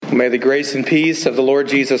May the grace and peace of the Lord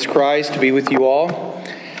Jesus Christ be with you all.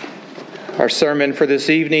 Our sermon for this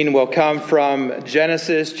evening will come from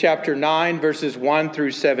Genesis chapter 9, verses 1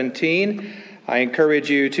 through 17. I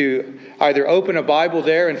encourage you to either open a Bible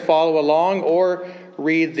there and follow along or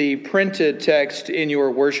read the printed text in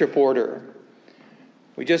your worship order.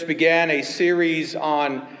 We just began a series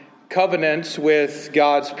on covenants with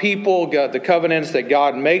God's people, the covenants that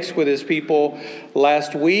God makes with his people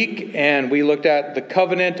last week, and we looked at the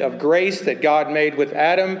covenant of grace that God made with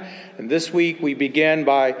Adam. And this week we begin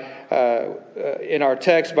in our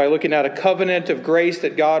text by looking at a covenant of grace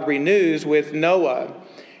that God renews with Noah.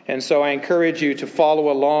 And so I encourage you to follow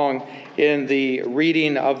along in the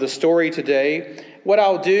reading of the story today. What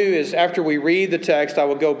I'll do is, after we read the text, I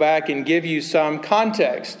will go back and give you some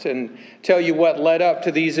context and tell you what led up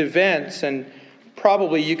to these events. And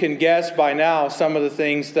probably you can guess by now some of the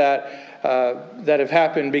things that have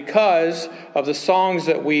happened because of the songs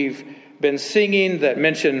that we've been singing that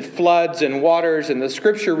mention floods and waters, and the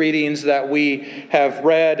scripture readings that we have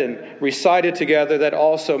read and recited together that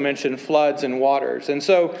also mention floods and waters. And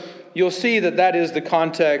so you'll see that that is the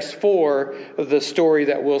context for the story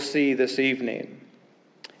that we'll see this evening.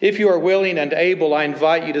 If you are willing and able, I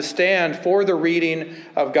invite you to stand for the reading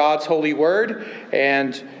of God's holy word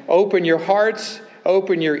and open your hearts,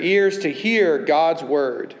 open your ears to hear God's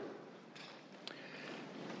word.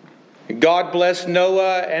 God blessed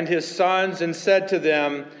Noah and his sons and said to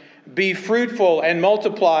them, "Be fruitful and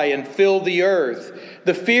multiply and fill the earth.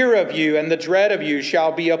 The fear of you and the dread of you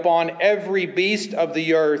shall be upon every beast of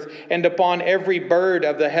the earth and upon every bird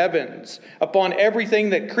of the heavens, upon everything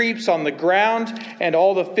that creeps on the ground and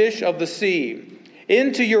all the fish of the sea.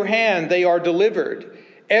 Into your hand they are delivered.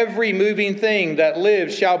 Every moving thing that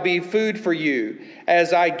lives shall be food for you.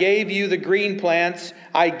 As I gave you the green plants,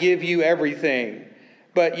 I give you everything.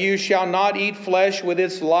 But you shall not eat flesh with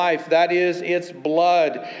its life, that is, its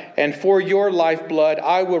blood. And for your lifeblood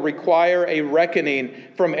I will require a reckoning.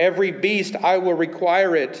 From every beast I will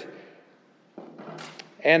require it.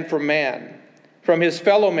 And from man, from his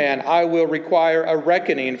fellow man, I will require a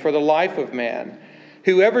reckoning for the life of man.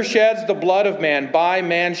 Whoever sheds the blood of man, by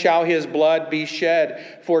man shall his blood be shed.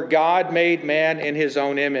 For God made man in his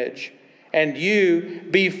own image. And you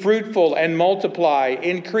be fruitful and multiply,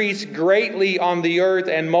 increase greatly on the earth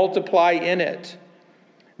and multiply in it."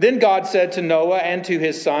 Then God said to Noah and to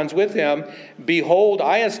his sons with him, "Behold,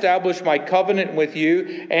 I establish my covenant with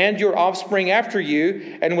you and your offspring after you,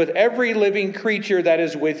 and with every living creature that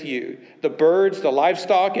is with you, the birds, the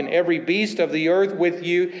livestock, and every beast of the earth with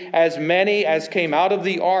you, as many as came out of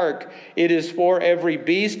the ark. It is for every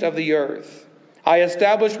beast of the earth. I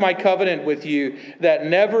establish my covenant with you, that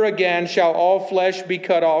never again shall all flesh be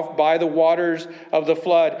cut off by the waters of the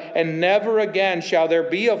flood, and never again shall there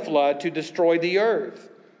be a flood to destroy the earth."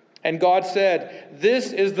 And God said,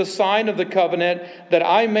 "This is the sign of the covenant that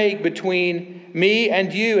I make between me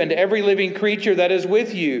and you and every living creature that is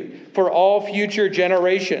with you for all future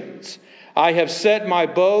generations. I have set my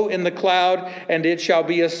bow in the cloud, and it shall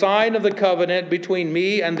be a sign of the covenant between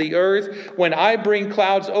me and the earth when I bring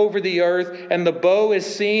clouds over the earth, and the bow is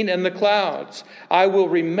seen in the clouds. I will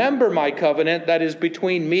remember my covenant that is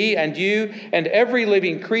between me and you and every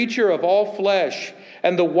living creature of all flesh,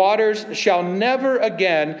 and the waters shall never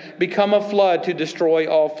again become a flood to destroy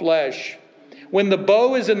all flesh. When the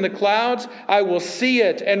bow is in the clouds, I will see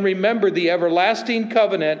it and remember the everlasting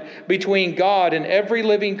covenant between God and every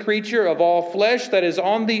living creature of all flesh that is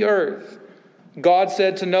on the earth." God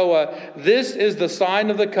said to Noah, "This is the sign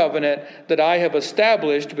of the covenant that I have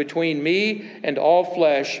established between me and all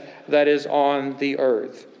flesh that is on the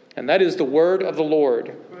earth." And that is the word of the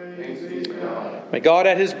Lord. Praise be to God. May God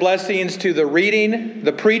add his blessings to the reading,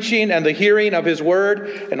 the preaching, and the hearing of his word.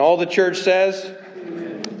 And all the church says,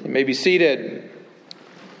 Amen. You may be seated.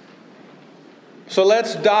 So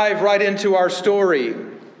let's dive right into our story.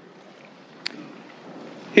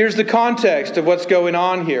 Here's the context of what's going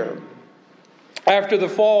on here. After the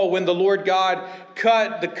fall, when the Lord God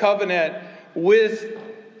cut the covenant with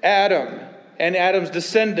Adam and Adam's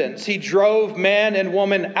descendants, he drove man and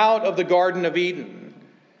woman out of the Garden of Eden.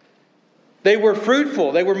 They were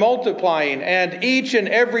fruitful, they were multiplying, and each and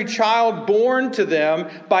every child born to them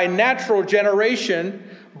by natural generation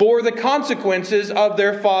bore the consequences of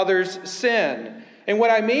their father's sin. And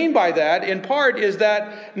what I mean by that, in part, is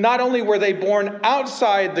that not only were they born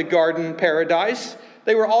outside the garden paradise,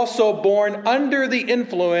 they were also born under the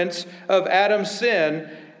influence of Adam's sin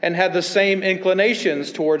and had the same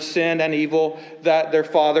inclinations towards sin and evil that their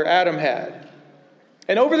father Adam had.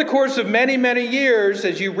 And over the course of many, many years,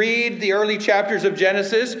 as you read the early chapters of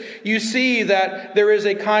Genesis, you see that there is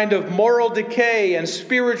a kind of moral decay and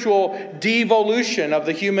spiritual devolution of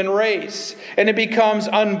the human race. And it becomes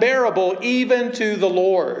unbearable even to the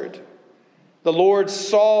Lord. The Lord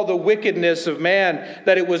saw the wickedness of man,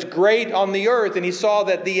 that it was great on the earth, and he saw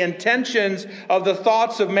that the intentions of the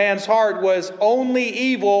thoughts of man's heart was only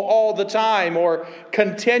evil all the time, or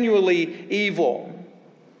continually evil.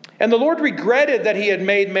 And the Lord regretted that he had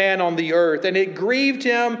made man on the earth, and it grieved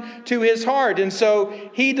him to his heart. And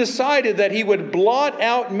so he decided that he would blot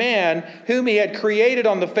out man, whom he had created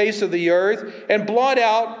on the face of the earth, and blot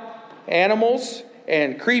out animals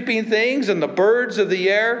and creeping things and the birds of the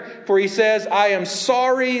air. For he says, I am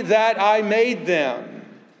sorry that I made them.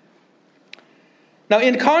 Now,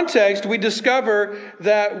 in context, we discover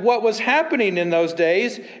that what was happening in those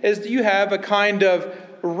days is you have a kind of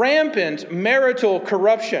rampant marital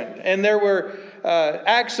corruption, and there were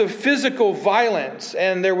acts of physical violence,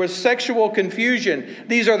 and there was sexual confusion.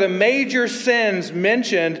 These are the major sins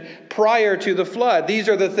mentioned prior to the flood. These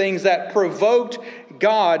are the things that provoked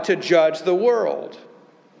God to judge the world.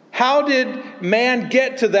 How did man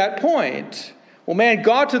get to that point? Well, man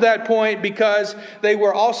got to that point because they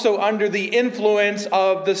were also under the influence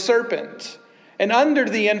of the serpent. And under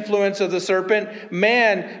the influence of the serpent,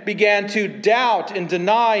 man began to doubt and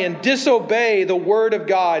deny and disobey the word of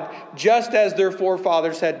God, just as their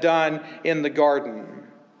forefathers had done in the garden.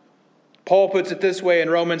 Paul puts it this way in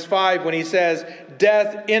Romans 5 when he says,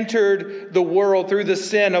 death entered the world through the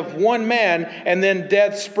sin of one man, and then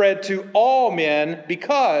death spread to all men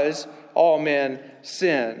because all men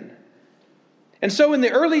sin. And so in the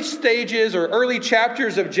early stages or early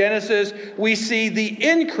chapters of Genesis, we see the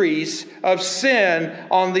increase of sin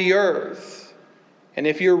on the earth. And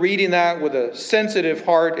if you're reading that with a sensitive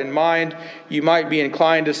heart and mind, you might be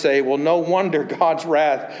inclined to say, well, no wonder God's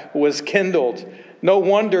wrath was kindled. No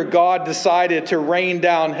wonder God decided to rain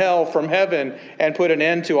down hell from heaven and put an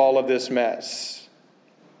end to all of this mess.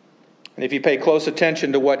 And if you pay close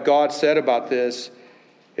attention to what God said about this,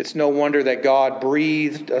 it's no wonder that God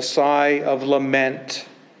breathed a sigh of lament.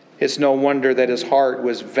 It's no wonder that his heart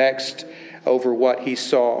was vexed over what he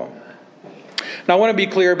saw. Now, I want to be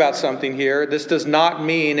clear about something here. This does not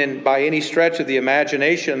mean, and by any stretch of the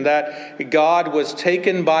imagination, that God was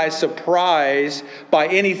taken by surprise by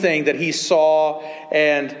anything that he saw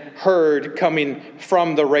and heard coming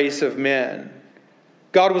from the race of men.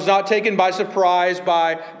 God was not taken by surprise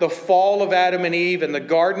by the fall of Adam and Eve in the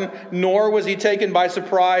garden, nor was he taken by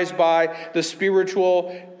surprise by the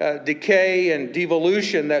spiritual decay and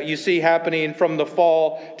devolution that you see happening from the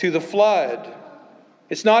fall to the flood.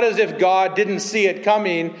 It's not as if God didn't see it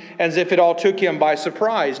coming, as if it all took him by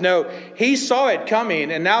surprise. No, he saw it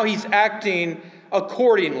coming, and now he's acting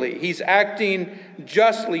accordingly. He's acting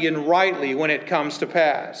justly and rightly when it comes to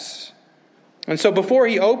pass. And so before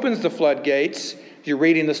he opens the floodgates, if you're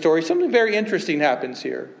reading the story, something very interesting happens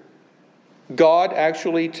here. God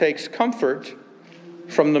actually takes comfort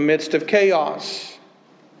from the midst of chaos.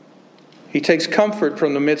 He takes comfort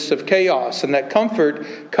from the midst of chaos, and that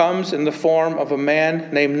comfort comes in the form of a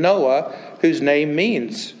man named Noah, whose name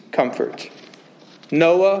means comfort.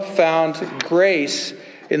 Noah found grace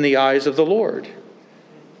in the eyes of the Lord.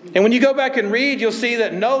 And when you go back and read, you'll see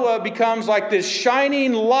that Noah becomes like this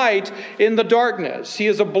shining light in the darkness. He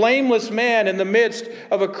is a blameless man in the midst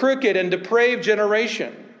of a crooked and depraved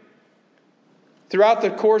generation. Throughout the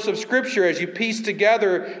course of Scripture, as you piece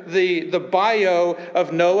together the bio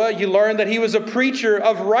of Noah, you learn that he was a preacher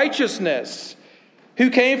of righteousness who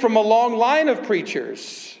came from a long line of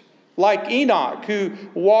preachers, like Enoch, who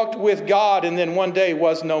walked with God and then one day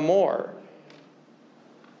was no more.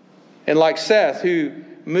 And like Seth, who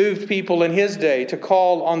moved people in his day to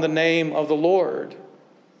call on the name of the Lord.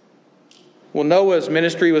 Well, Noah's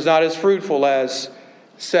ministry was not as fruitful as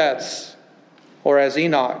Seth's or as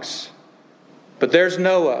Enoch's. But there's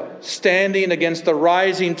Noah standing against the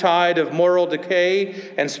rising tide of moral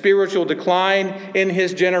decay and spiritual decline in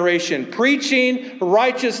his generation, preaching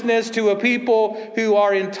righteousness to a people who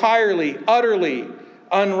are entirely, utterly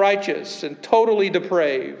unrighteous and totally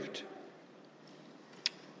depraved.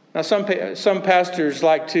 Now, some pastors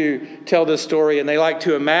like to tell this story, and they like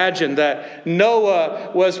to imagine that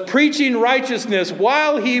Noah was preaching righteousness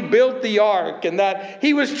while he built the ark, and that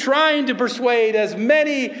he was trying to persuade as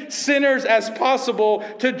many sinners as possible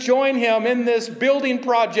to join him in this building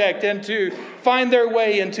project and to find their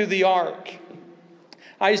way into the ark.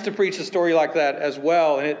 I used to preach a story like that as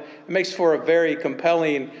well, and it makes for a very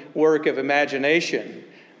compelling work of imagination.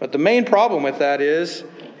 But the main problem with that is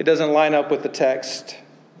it doesn't line up with the text.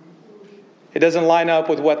 It doesn't line up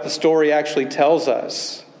with what the story actually tells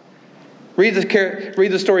us. Read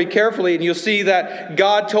the story carefully, and you'll see that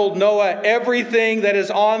God told Noah, everything that is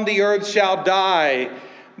on the earth shall die,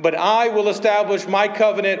 but I will establish my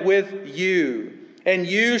covenant with you, and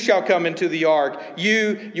you shall come into the ark,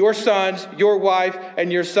 you, your sons, your wife,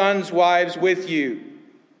 and your sons' wives with you.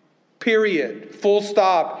 Period. Full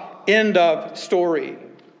stop. End of story.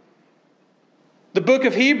 The book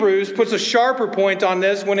of Hebrews puts a sharper point on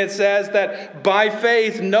this when it says that by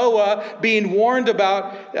faith Noah, being warned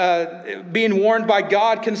by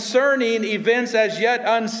God concerning events as yet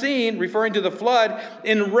unseen, referring to the flood,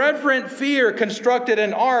 in reverent fear constructed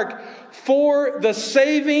an ark for the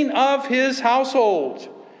saving of his household.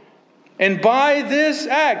 And by this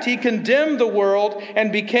act he condemned the world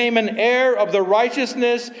and became an heir of the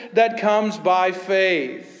righteousness that comes by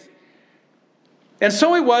faith. And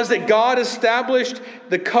so it was that God established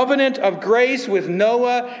the covenant of grace with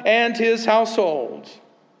Noah and his household.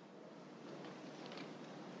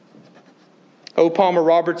 O. Palmer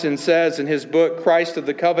Robertson says in his book, Christ of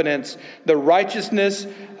the Covenants, the righteousness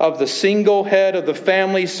of the single head of the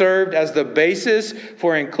family served as the basis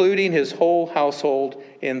for including his whole household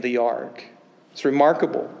in the ark. It's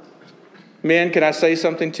remarkable. Men, can I say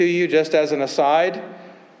something to you just as an aside?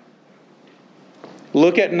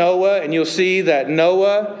 Look at Noah, and you'll see that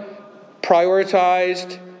Noah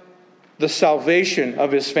prioritized the salvation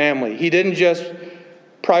of his family. He didn't just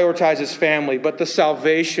prioritize his family, but the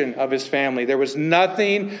salvation of his family. There was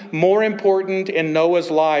nothing more important in Noah's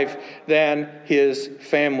life than his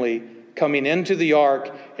family coming into the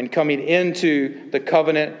ark and coming into the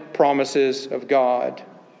covenant promises of God.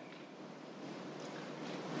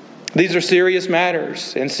 These are serious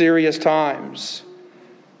matters and serious times.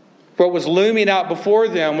 What was looming out before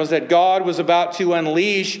them was that God was about to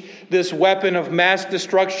unleash this weapon of mass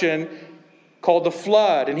destruction called the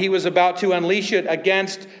flood. And he was about to unleash it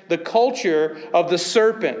against the culture of the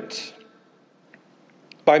serpent.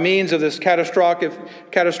 By means of this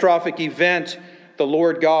catastrophic event, the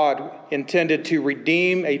Lord God intended to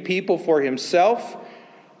redeem a people for himself,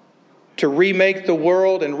 to remake the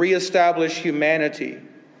world and reestablish humanity,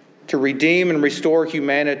 to redeem and restore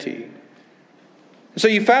humanity. So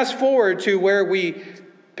you fast forward to where we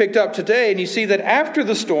picked up today, and you see that after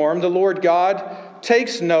the storm, the Lord God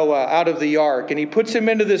takes Noah out of the ark, and he puts him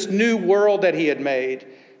into this new world that he had made,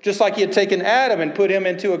 just like he had taken Adam and put him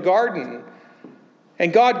into a garden.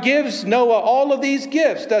 And God gives Noah all of these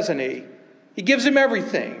gifts, doesn't he? He gives him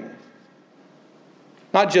everything.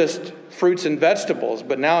 Not just fruits and vegetables,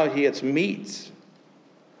 but now he gets meats.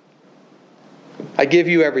 I give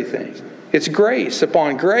you everything. It's grace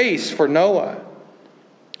upon grace for Noah.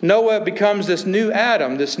 Noah becomes this new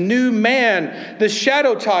Adam, this new man, this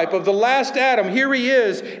shadow type of the last Adam. Here he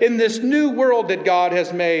is in this new world that God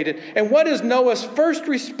has made. And what is Noah's first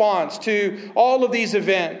response to all of these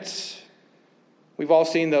events? We've all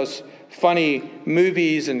seen those funny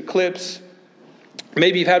movies and clips.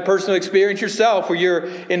 Maybe you've had personal experience yourself where you're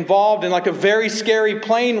involved in like a very scary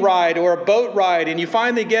plane ride or a boat ride, and you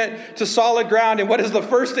finally get to solid ground. And what is the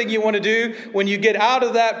first thing you want to do when you get out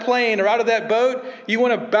of that plane or out of that boat? You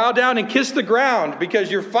want to bow down and kiss the ground because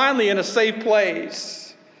you're finally in a safe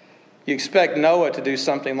place. You expect Noah to do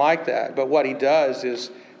something like that, but what he does is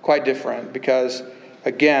quite different because,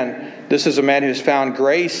 again, this is a man who's found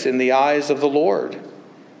grace in the eyes of the Lord.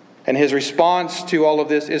 And his response to all of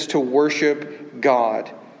this is to worship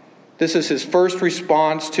God. This is his first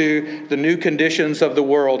response to the new conditions of the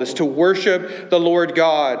world, is to worship the Lord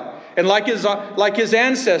God. And like his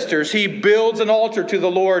ancestors, he builds an altar to the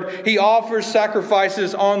Lord. He offers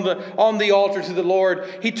sacrifices on the altar to the Lord.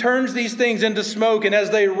 He turns these things into smoke, and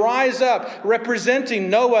as they rise up, representing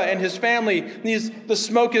Noah and his family, the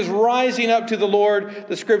smoke is rising up to the Lord.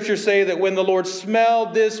 The scriptures say that when the Lord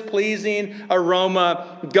smelled this pleasing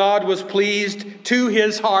aroma, God was pleased to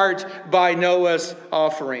his heart by Noah's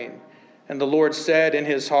offering. And the Lord said in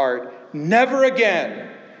his heart, never again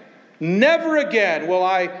will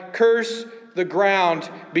I curse the ground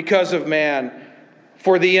because of man,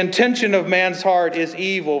 for the intention of man's heart is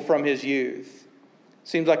evil from his youth.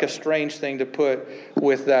 Seems like a strange thing to put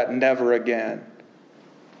with that never again.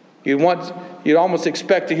 You'd almost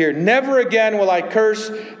expect to hear, never again will I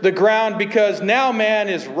curse the ground because now man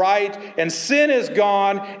is right and sin is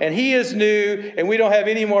gone and he is new and we don't have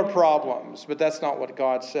any more problems. But that's not what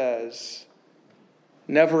God says.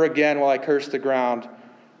 Never again will I curse the ground,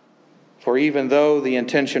 for even though the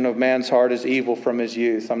intention of man's heart is evil from his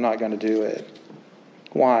youth, I'm not going to do it.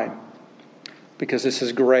 Why? Because this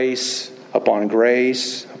is grace upon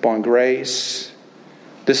grace upon grace.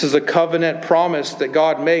 This is a covenant promise that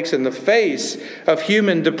God makes in the face of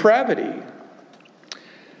human depravity.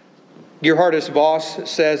 Geerhardus Voss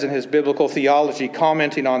says in his biblical theology,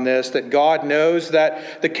 commenting on this, that God knows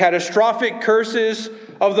that the catastrophic curses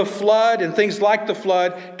of the flood and things like the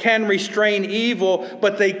flood can restrain evil,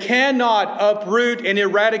 but they cannot uproot and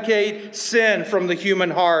eradicate sin from the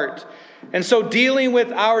human heart. And so dealing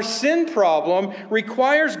with our sin problem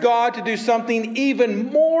requires God to do something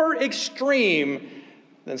even more extreme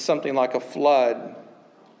than something like a flood.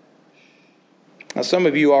 Now, some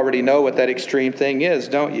of you already know what that extreme thing is,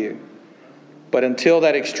 don't you? But until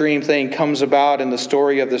that extreme thing comes about in the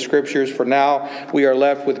story of the Scriptures, for now, we are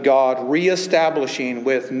left with God reestablishing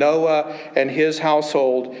with Noah and his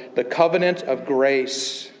household the covenant of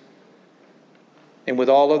grace, and with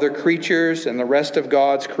all other creatures and the rest of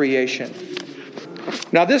God's creation.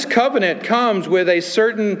 Now, this covenant comes with a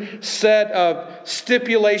certain set of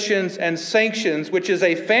stipulations and sanctions, which is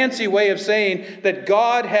a fancy way of saying that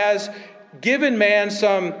God has given man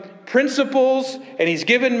some principles, and He's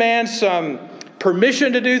given man some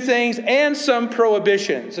permission to do things and some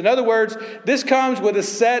prohibitions. In other words, this comes with a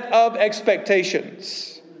set of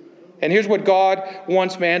expectations. And here's what God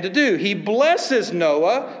wants man to do. He blesses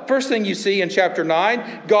Noah. First thing you see in chapter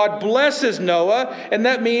 9, God blesses Noah, and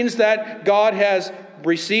that means that God has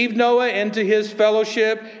received Noah into his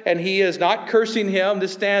fellowship, and He is not cursing him.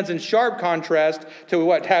 This stands in sharp contrast to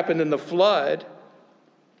what happened in the flood.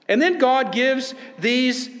 And then God gives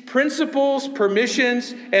these principles,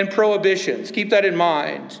 permissions, and prohibitions. Keep that in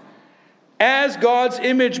mind. As God's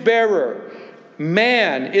image bearer,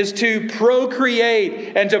 man is to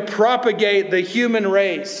procreate and to propagate the human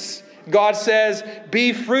race. God says,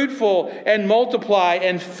 be fruitful and multiply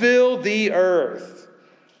and fill the earth.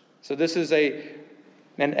 So this is an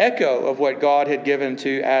echo of what God had given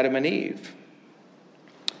to Adam and Eve.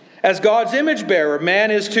 As God's image bearer,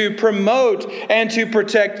 man is to promote and to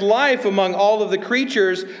protect life among all of the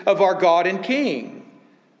creatures of our God and King.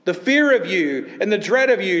 The fear of you and the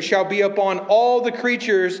dread of you shall be upon all the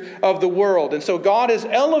creatures of the world. And so God has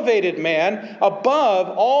elevated man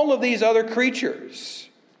above all of these other creatures.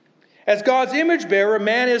 As God's image bearer,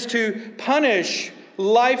 man is to punish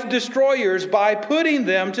life destroyers by putting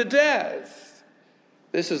them to death.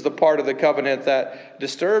 This is the part of the covenant that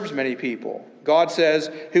disturbs many people. God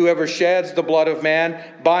says, whoever sheds the blood of man,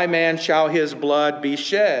 by man shall his blood be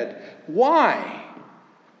shed. Why?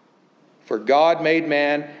 For God made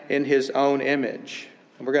man in His own image.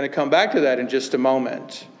 And we're going to come back to that in just a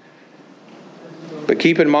moment. But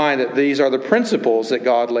keep in mind that these are the principles that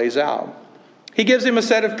God lays out. He gives him a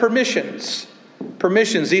set of permissions.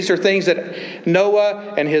 Permissions, these are things that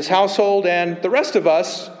Noah and his household and the rest of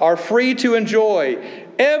us are free to enjoy.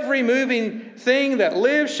 Every moving thing that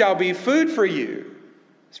lives shall be food for you.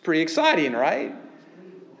 It's pretty exciting, right?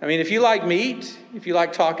 I mean, if you like meat, if you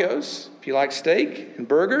like tacos, if you like steak and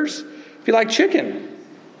burgers, if you like chicken,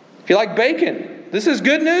 if you like bacon, this is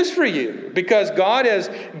good news for you because God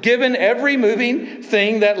has given every moving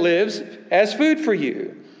thing that lives as food for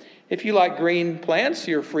you. If you like green plants,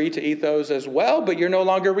 you're free to eat those as well, but you're no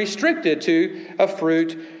longer restricted to a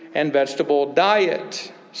fruit and vegetable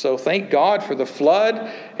diet. So thank God for the flood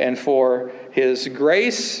and for His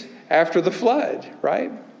grace after the flood,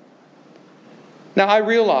 right? Now I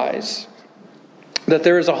realize that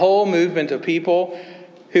there is a whole movement of people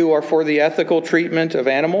who are for the ethical treatment of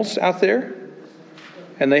animals out there.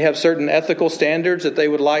 And they have certain ethical standards that they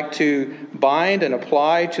would like to bind and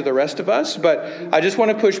apply to the rest of us. But I just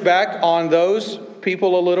want to push back on those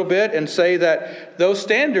people a little bit and say that those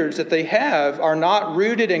standards that they have are not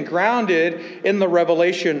rooted and grounded in the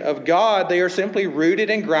revelation of God. They are simply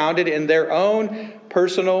rooted and grounded in their own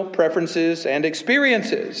personal preferences and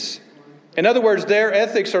experiences. In other words, their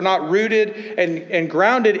ethics are not rooted and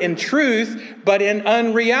grounded in truth, but in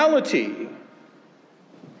unreality.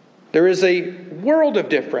 There is a world of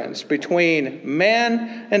difference between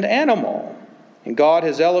man and animal. And God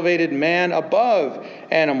has elevated man above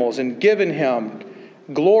animals and given him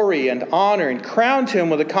glory and honor and crowned him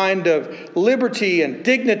with a kind of liberty and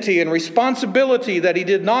dignity and responsibility that He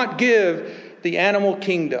did not give the animal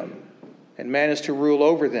kingdom. And man is to rule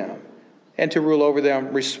over them and to rule over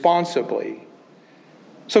them responsibly.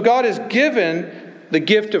 So God has given the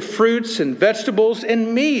gift of fruits and vegetables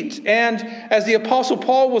and meat. And as the Apostle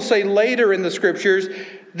Paul will say later in the Scriptures,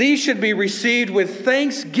 these should be received with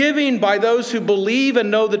thanksgiving by those who believe and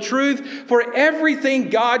know the truth. For everything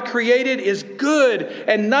God created is good,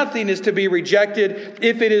 and nothing is to be rejected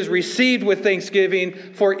if it is received with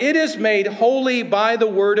thanksgiving, for it is made holy by the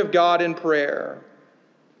word of God in prayer.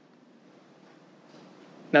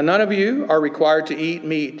 Now, none of you are required to eat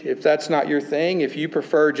meat if that's not your thing. If you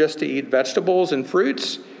prefer just to eat vegetables and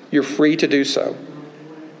fruits, you're free to do so.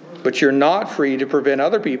 but you're not free to prevent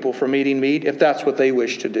other people from eating meat if that's what they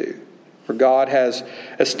wish to do. For God has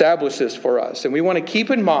established this for us. And we want to keep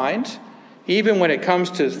in mind, even when it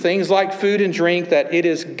comes to things like food and drink, that it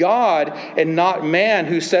is God and not man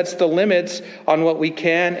who sets the limits on what we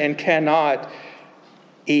can and cannot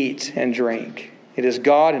eat and drink. It is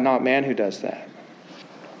God and not man who does that.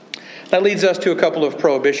 That leads us to a couple of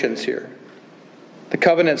prohibitions here. The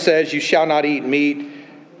covenant says you shall not eat meat,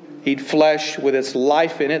 eat flesh with its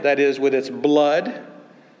life in it, that is, with its blood.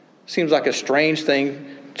 Seems like a strange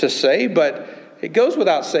thing to say, but it goes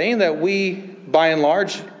without saying that we, by and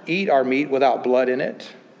large, eat our meat without blood in it.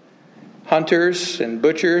 Hunters and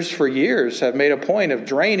butchers for years have made a point of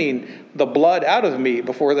draining the blood out of the meat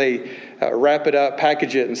before they wrap it up,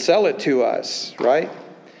 package it, and sell it to us, right?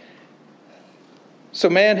 So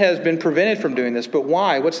man has been prevented from doing this, but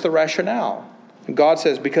why? What's the rationale? And God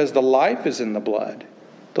says, because the life is in the blood.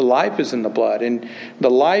 The life is in the blood. And the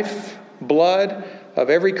life blood of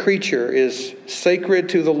every creature is sacred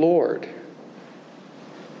to the Lord.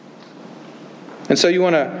 And so you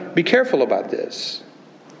want to be careful about this.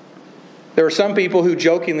 There are some people who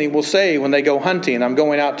jokingly will say when they go hunting, I'm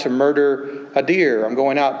going out to murder a deer, I'm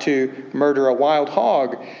going out to murder a wild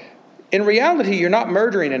hog. In reality, you're not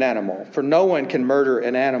murdering an animal, for no one can murder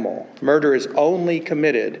an animal. Murder is only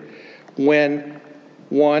committed when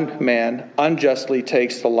one man unjustly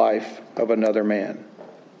takes the life of another man.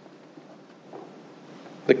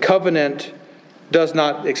 The covenant does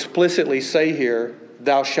not explicitly say here,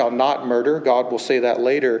 thou shalt not murder. God will say that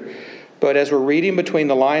later. But as we're reading between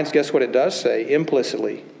the lines, guess what it does say?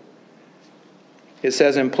 Implicitly. It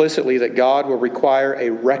says implicitly that God will require a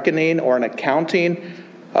reckoning or an accounting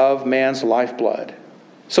of man's lifeblood.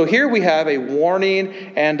 So here we have a warning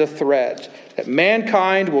and a threat that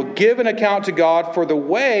mankind will give an account to God for the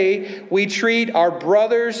way we treat our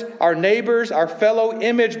brothers, our neighbors, our fellow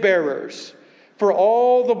image bearers. For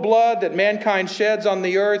all the blood that mankind sheds on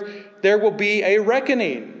the earth, there will be a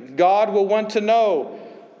reckoning. God will want to know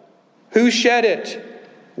who shed it,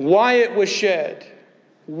 why it was shed,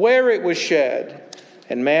 where it was shed,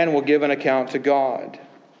 and man will give an account to God.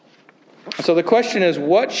 So the question is,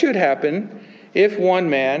 what should happen if one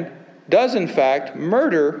man does in fact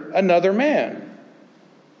murder another man?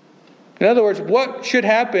 In other words, what should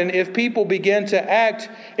happen if people begin to act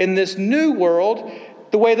in this new world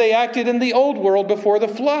the way they acted in the old world before the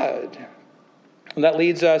flood? And that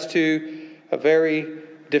leads us to a very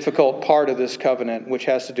difficult part of this covenant, which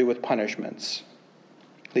has to do with punishments.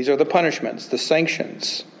 These are the punishments, the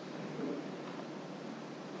sanctions.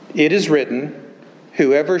 It is written,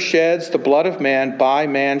 whoever sheds the blood of man, by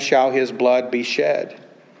man shall his blood be shed.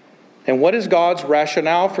 And what is God's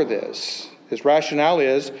rationale for this? His rationale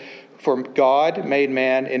is, for God made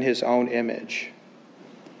man in his own image.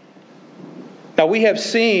 Now we have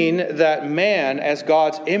seen that man, as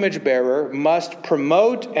God's image bearer, must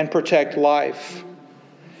promote and protect life.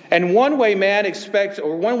 And one way God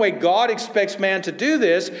expects man to do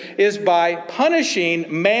this is by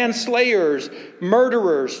punishing manslayers,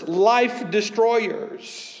 murderers, life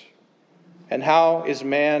destroyers. And how is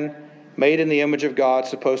man made in the image of God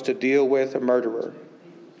supposed to deal with a murderer?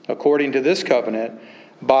 According to this covenant,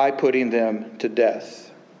 by putting them to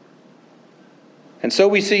death. And so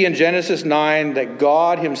we see in Genesis 9 that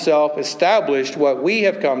God himself established what we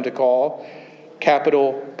have come to call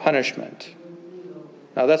capital punishment.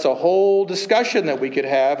 Now that's a whole discussion that we could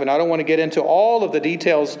have, and I don't want to get into all of the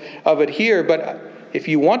details of it here, but if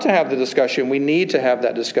you want to have the discussion, we need to have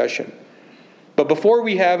that discussion. But before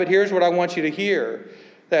we have it, here's what I want you to hear.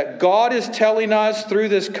 That God is telling us through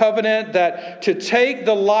this covenant that to take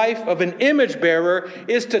the life of an image bearer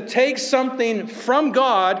is to take something from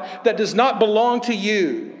God that does not belong to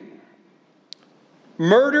you.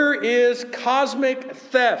 Murder is cosmic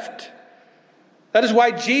theft. That is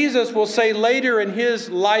why Jesus will say later in his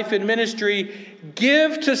life and ministry,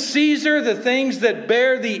 give to Caesar the things that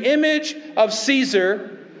bear the image of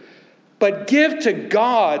Caesar, but give to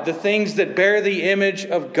God the things that bear the image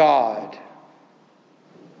of God.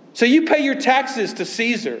 So you pay your taxes to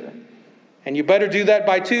Caesar, and you better do that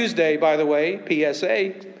by Tuesday, by the way,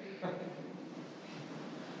 PSA.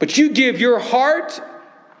 But you give your heart,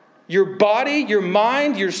 your body, your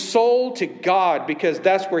mind, your soul to God, because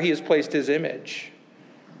that's where he has placed his image.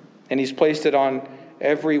 And he's placed it on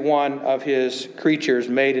every one of his creatures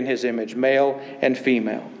made in his image, male and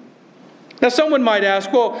female. Now someone might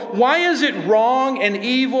ask, well, why is it wrong and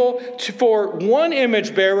evil for one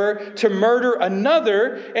image bearer to murder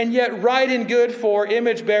another, and yet right and good for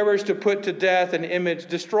image bearers to put to death an image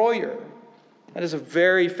destroyer? That is a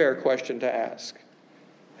very fair question to ask.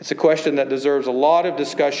 It's a question that deserves a lot of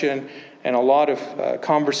discussion and a lot of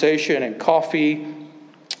conversation and coffee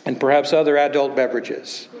and perhaps other adult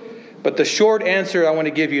beverages. But the short answer I want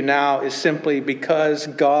to give you now is simply because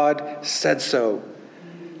God said so.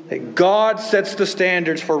 That God sets the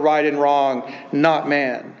standards for right and wrong, not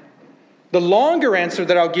man. The longer answer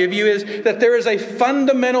that I'll give you is that there is a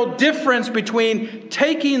fundamental difference between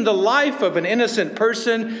taking the life of an innocent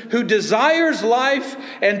person who desires life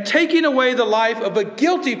and taking away the life of a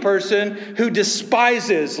guilty person who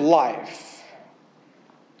despises life.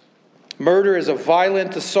 Murder is a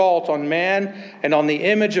violent assault on man and on the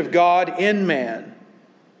image of God in man.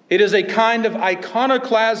 It is a kind of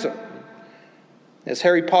iconoclasm. As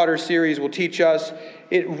Harry Potter series will teach us,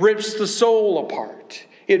 it rips the soul apart.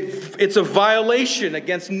 It's a violation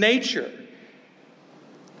against nature.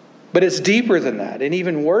 But it's deeper than that, and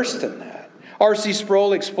even worse than that. R.C.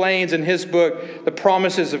 Sproul explains in his book, The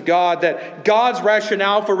Promises of God, that God's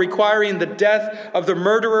rationale for requiring the death of the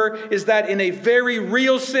murderer is that in a very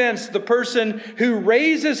real sense, the person who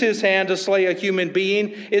raises his hand to slay a human being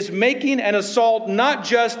is making an assault not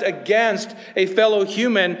just against a fellow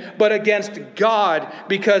human, but against God,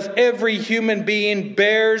 because every human being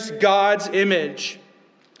bears God's image.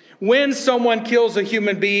 When someone kills a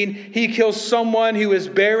human being, he kills someone who is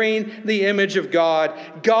bearing the image of God.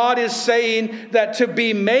 God is saying that to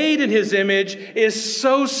be made in his image is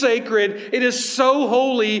so sacred, it is so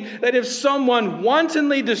holy, that if someone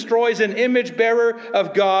wantonly destroys an image bearer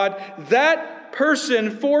of God, that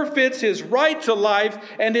person forfeits his right to life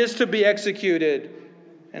and is to be executed.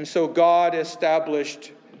 And so God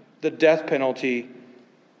established the death penalty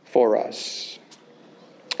for us.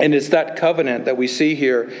 And it's that covenant that we see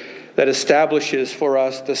here that establishes for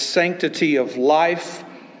us the sanctity of life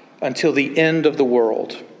until the end of the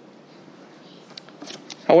world.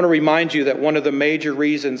 I want to remind you that one of the major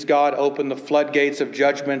reasons God opened the floodgates of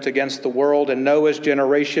judgment against the world and Noah's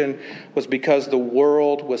generation was because the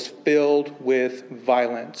world was filled with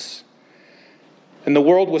violence. And the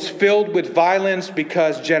world was filled with violence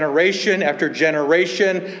because generation after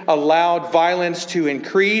generation allowed violence to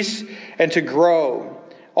increase and to grow.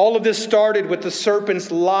 All of this started with the serpent's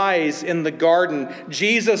lies in the garden.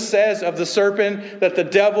 Jesus says of the serpent that the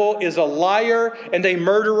devil is a liar and a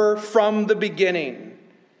murderer from the beginning.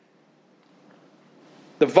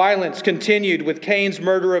 The violence continued with Cain's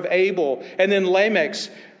murder of Abel and then Lamech's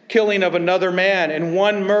killing of another man. And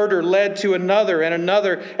one murder led to another and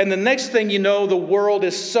another. And the next thing you know, the world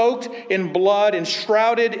is soaked in blood and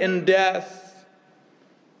shrouded in death.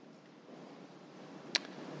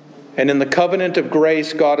 And in the covenant of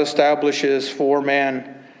grace, God establishes for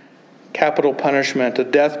man capital punishment, a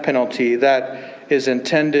death penalty that is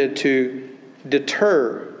intended to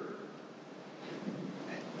deter,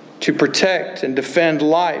 to protect and defend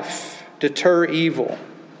life, deter evil.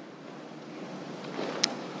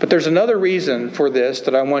 But there's another reason for this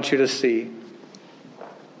that I want you to see.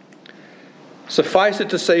 Suffice it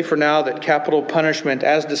to say for now that capital punishment,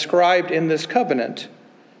 as described in this covenant,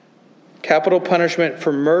 capital punishment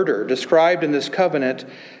for murder, described in this covenant,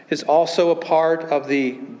 is also a part of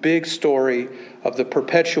the big story of the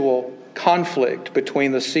perpetual conflict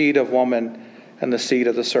between the seed of woman and the seed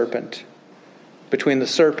of the serpent, between the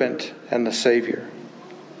serpent and the Savior.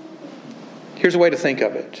 Here's a way to think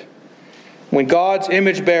of it. When God's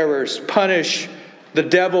image bearers punish the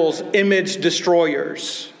devil's image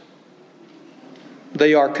destroyers,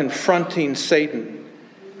 they are confronting Satan.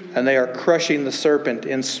 And they are crushing the serpent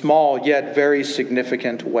in small yet very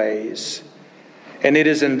significant ways. And it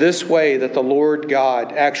is in this way that the Lord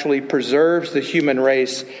God actually preserves the human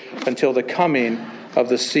race until the coming of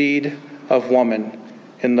the seed of woman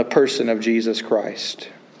in the person of Jesus Christ.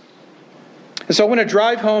 And so I want to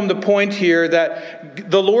drive home the point here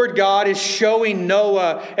that the Lord God is showing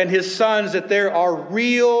Noah and his sons that there are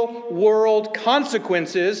real world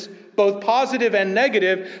consequences, both positive and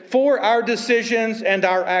negative, for our decisions and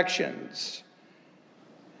our actions.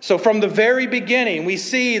 So from the very beginning, we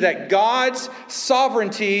see that God's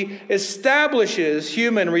sovereignty establishes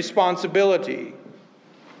human responsibility.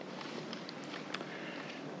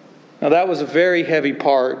 Now that was a very heavy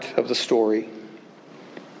part of the story,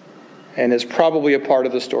 and is probably a part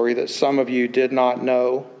of the story that some of you did not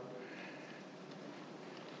know.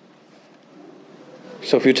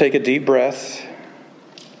 So if you take a deep breath,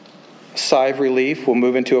 a sigh of relief, we'll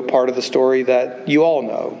move into a part of the story that you all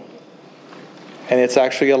know. And it's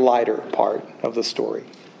actually a lighter part of the story.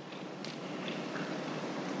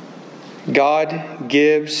 God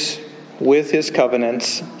gives with his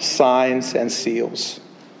covenants signs and seals.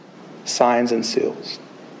 Signs and seals.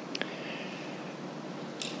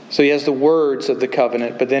 So he has the words of the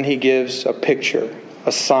covenant, but then he gives a picture.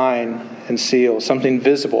 a sign and seal, something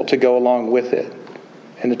visible to go along with it.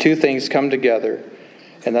 And the two things come together,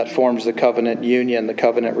 and that forms the covenant union, the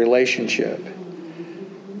covenant relationship.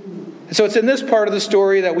 And so it's in this part of the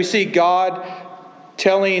story that we see God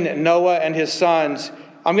telling Noah and his sons,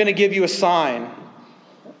 I'm going to give you a sign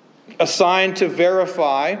to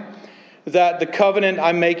verify that the covenant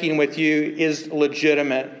I'm making with you is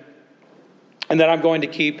legitimate and that I'm going to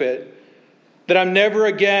keep it. That I'm never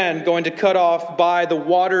again going to cut off by the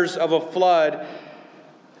waters of a flood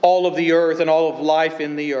all of the earth and all of life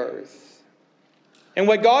in the earth. And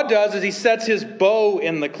what God does is he sets his bow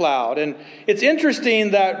in the cloud. And it's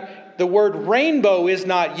interesting that the word rainbow is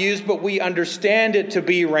not used, but we understand it to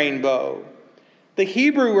be rainbow. The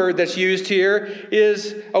Hebrew word that's used here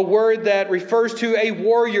is a word that refers to a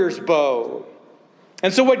warrior's bow.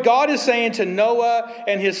 And so what God is saying to Noah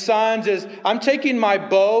and his sons is, I'm taking my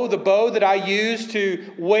bow, the bow that I used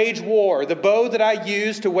to wage war, the bow that I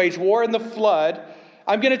used to wage war in the flood.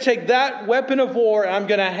 I'm going to take that weapon of war and I'm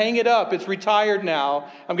going to hang it up. It's retired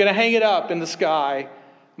now. I'm going to hang it up in the sky.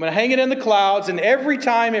 I'm going to hang it in the clouds, and every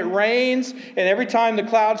time it rains and every time the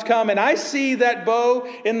clouds come and I see that bow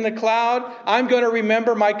in the cloud, I'm going to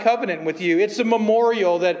remember my covenant with you. It's a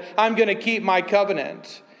memorial that I'm going to keep my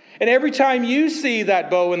covenant. And every time you see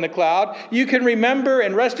that bow in the cloud, you can remember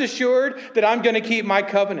and rest assured that I'm going to keep my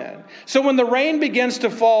covenant. So when the rain begins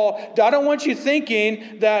to fall, I don't want you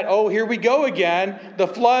thinking that, oh, here we go again. The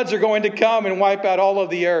floods are going to come and wipe out all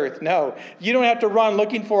of the earth. No, you don't have to run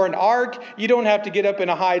looking for an ark. You don't have to get up in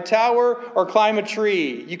a high tower or climb a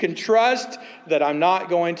tree. You can trust that I'm not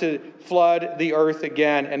going to flood the earth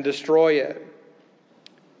again and destroy it.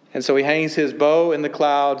 And so he hangs his bow in the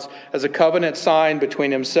clouds as a covenant sign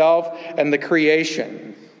between himself and the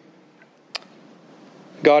creation.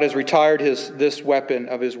 God has retired this weapon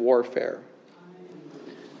of his warfare.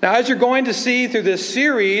 Now, as you're going to see through this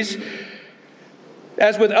series,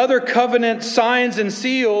 as with other covenant signs and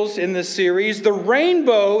seals in this series, the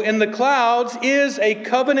rainbow in the clouds is a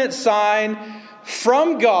covenant sign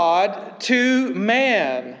from God to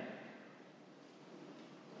man.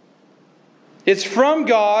 It's from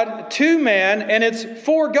God to man, and it's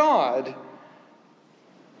for God.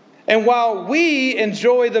 And while we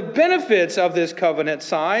enjoy the benefits of this covenant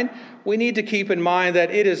sign, we need to keep in mind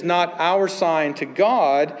that it is not our sign to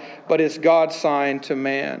God, but it's God's sign to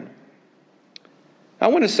man. I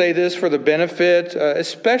want to say this for the benefit,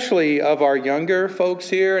 especially of our younger folks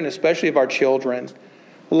here, and especially of our children.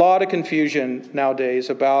 A lot of confusion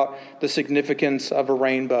nowadays about the significance of a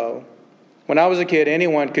rainbow. When I was a kid,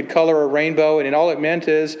 anyone could color a rainbow, and all it meant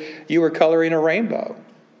is you were coloring a rainbow.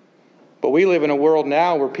 But we live in a world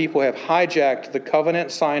now where people have hijacked the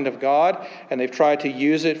covenant sign of God, and they've tried to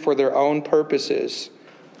use it for their own purposes.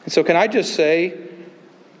 And so can I just say,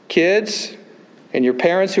 kids and your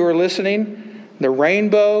parents who are listening, the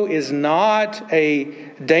rainbow is not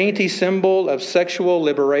a dainty symbol of sexual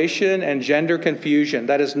liberation and gender confusion.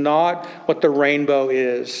 That is not what the rainbow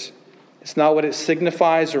is. It's not what it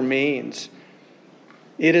signifies or means.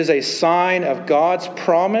 It is a sign of God's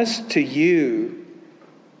promise to you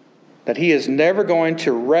that he is never going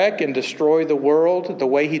to wreck and destroy the world the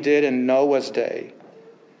way he did in Noah's day.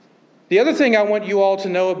 The other thing I want you all to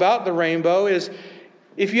know about the rainbow is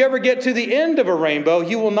if you ever get to the end of a rainbow,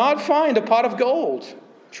 you will not find a pot of gold.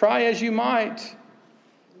 Try as you might.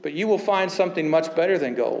 But you will find something much better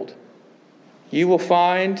than gold. You will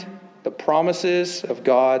find the promises of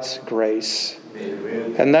God's grace.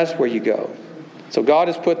 Amen. And that's where you go. So God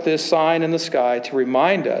has put this sign in the sky to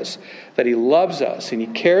remind us that he loves us and he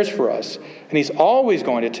cares for us and he's always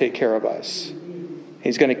going to take care of us.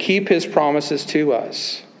 He's going to keep his promises to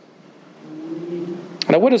us.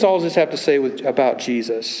 Now, what does all this have to say about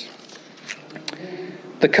Jesus?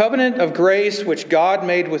 The covenant of grace which God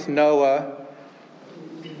made with Noah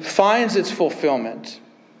finds its fulfillment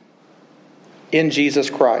in Jesus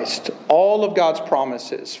Christ. All of God's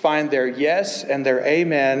promises find their yes and their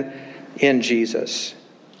amen in Jesus.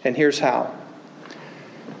 And here's how.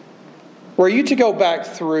 Were you to go back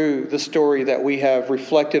through the story that we have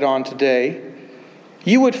reflected on today,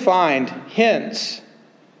 you would find hints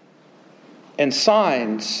and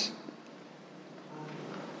signs,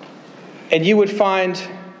 and you would find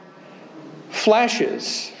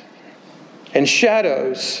flashes and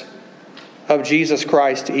shadows of Jesus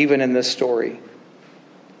Christ even in this story.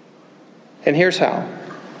 And here's how.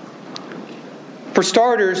 For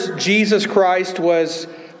starters, Jesus Christ was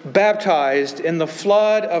baptized in the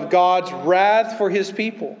flood of God's wrath for his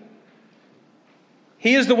people.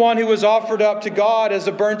 He is the one who was offered up to God as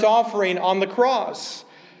a burnt offering on the cross.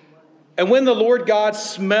 And when the Lord God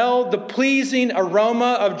smelled the pleasing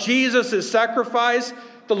aroma of Jesus' sacrifice,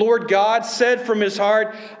 the Lord God said from his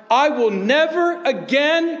heart, I will never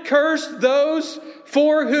again curse those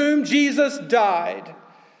for whom Jesus died.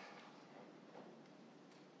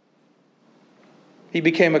 He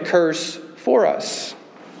became a curse for us,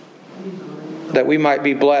 that we might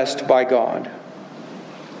be blessed by God.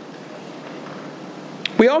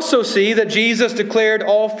 We also see that Jesus declared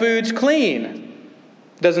all foods clean.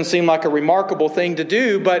 Doesn't seem like a remarkable thing to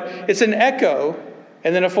do, but it's an echo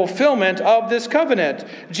and then a fulfillment of this covenant.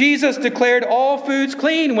 Jesus declared all foods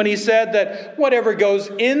clean when he said that whatever goes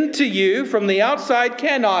into you from the outside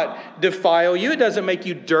cannot defile you. It doesn't make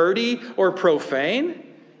you dirty or profane.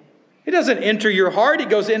 It doesn't enter your heart. It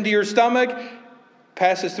goes into your stomach,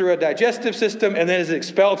 passes through a digestive system, and then is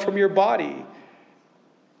expelled from your body.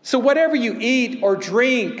 So whatever you eat or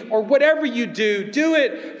drink or whatever you do, do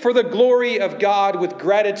it for the glory of God with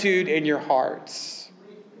gratitude in your hearts.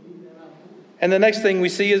 And the next thing we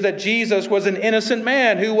see is that Jesus was an innocent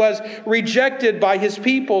man who was rejected by his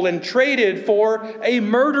people and traded for a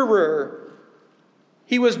murderer.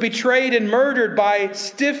 He was betrayed and murdered by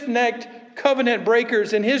stiff-necked covenant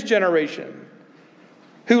breakers in his generation,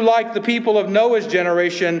 who, like the people of Noah's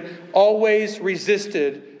generation, always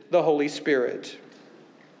resisted the Holy Spirit.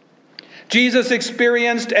 Jesus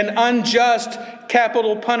experienced an unjust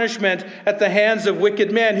capital punishment at the hands of wicked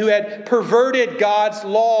men who had perverted God's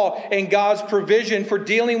law and God's provision for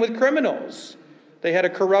dealing with criminals. They had a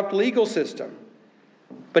corrupt legal system.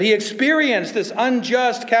 But he experienced this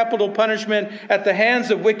unjust capital punishment at the hands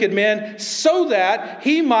of wicked men so that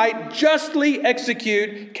he might justly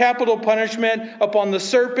execute capital punishment upon the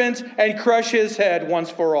serpent and crush his head once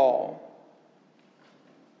for all.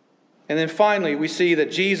 And then finally, we see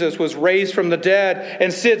that Jesus was raised from the dead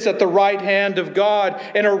and sits at the right hand of God.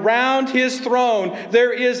 And around his throne,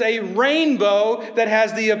 there is a rainbow that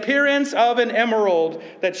has the appearance of an emerald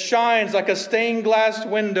that shines like a stained glass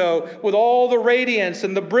window with all the radiance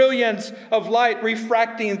and the brilliance of light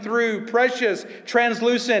refracting through precious,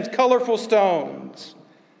 translucent, colorful stones.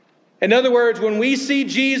 In other words, when we see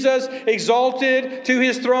Jesus exalted to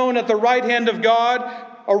his throne at the right hand of God,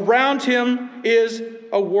 around him is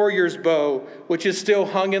a warrior's bow, which is still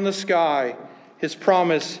hung in the sky. His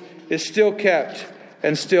promise is still kept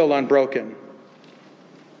and still unbroken.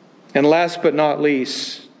 And last but not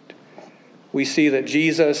least, we see that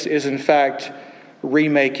Jesus is in fact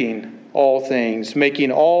remaking all things,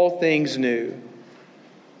 making all things new.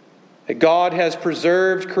 That God has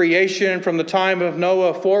preserved creation from the time of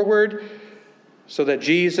Noah forward so that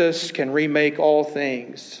Jesus can remake all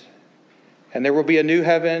things. And there will be a new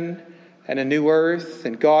heaven and a new earth,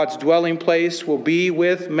 and God's dwelling place will be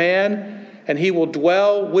with man, and he will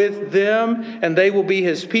dwell with them, and they will be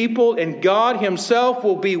his people, and God himself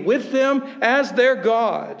will be with them as their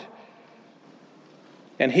God.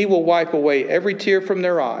 And he will wipe away every tear from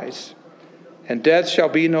their eyes, and death shall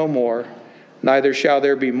be no more, neither shall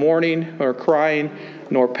there be mourning, nor crying,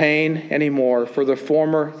 nor pain any more, for the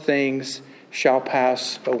former things shall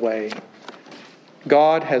pass away.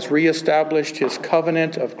 God has reestablished his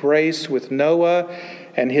covenant of grace with Noah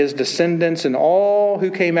and his descendants and all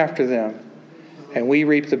who came after them. And we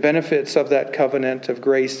reap the benefits of that covenant of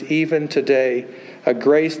grace even today, a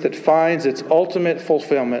grace that finds its ultimate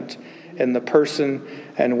fulfillment in the person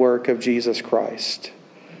and work of Jesus Christ.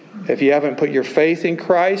 If you haven't put your faith in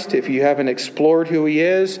Christ, if you haven't explored who he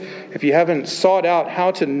is, if you haven't sought out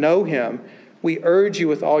how to know him, we urge you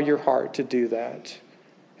with all your heart to do that.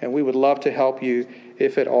 And we would love to help you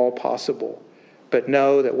if at all possible. But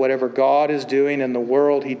know that whatever God is doing in the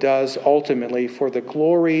world, he does ultimately for the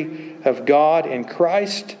glory of God in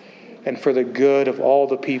Christ and for the good of all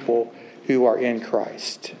the people who are in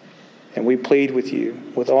Christ. And we plead with you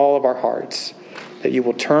with all of our hearts that you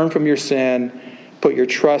will turn from your sin, put your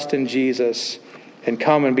trust in Jesus, and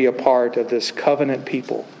come and be a part of this covenant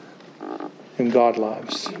people whom God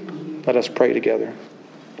loves. Let us pray together.